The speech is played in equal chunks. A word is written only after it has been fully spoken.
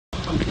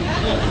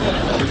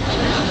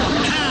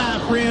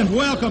Hi, friends.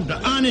 Welcome to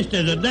Honest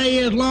as the Day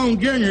is Long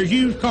Junior's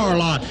used car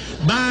lot.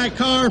 Buy a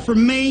car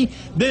from me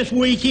this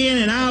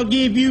weekend, and I'll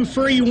give you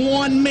free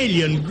 1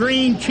 million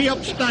green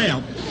chip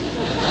stamp.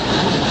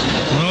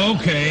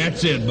 Okay,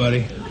 that's it,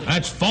 buddy.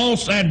 That's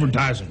false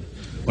advertising.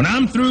 When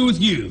I'm through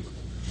with you,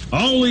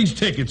 all these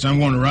tickets I'm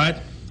going to write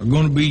are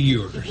going to be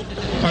yours.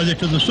 Are they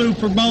to the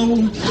Super Bowl?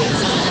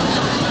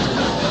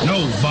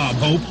 No, Bob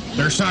Hope.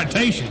 They're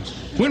citations.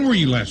 When were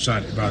you last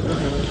cited, by the way?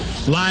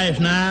 Last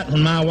night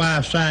when my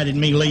wife cited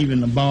me leaving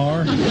the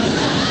bar.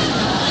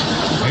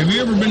 Have you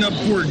ever been up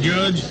before a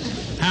judge?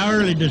 How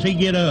early does he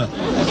get up?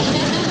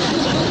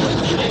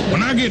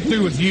 When I get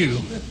through with you,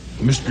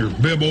 Mr.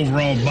 Bib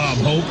Overall Bob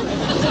Hope,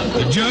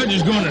 the judge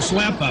is going to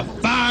slap a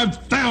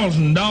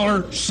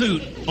 $5,000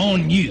 suit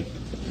on you.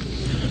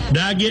 Did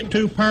I get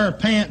 2 pair of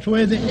pants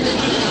with it?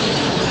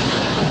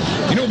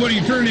 You know, buddy,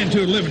 you turned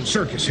into a living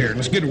circus here.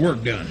 Let's get the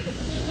work done.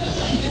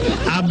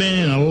 I've been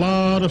in a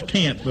lot of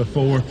tents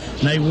before,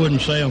 and they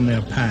wouldn't sell me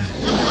a pie.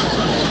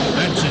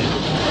 That's it.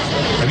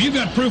 Have you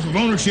got proof of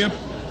ownership?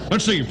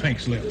 Let's see your pink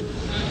slip.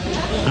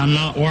 I'm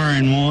not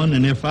wearing one,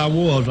 and if I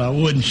was, I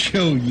wouldn't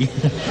show you.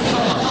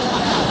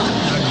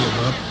 I give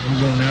up. I'm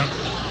going out.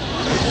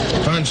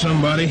 Find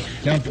somebody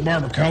down at the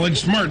Barber College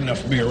smart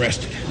enough to be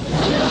arrested.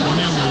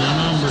 Remember, the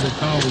number to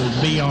call is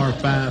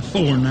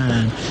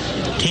BR549.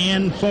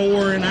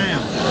 10-4 and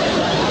out.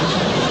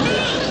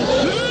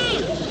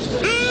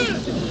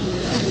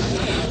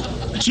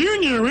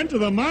 Junior went to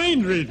the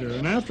mind reader,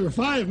 and after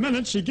 5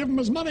 minutes, she gave him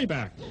his money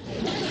back.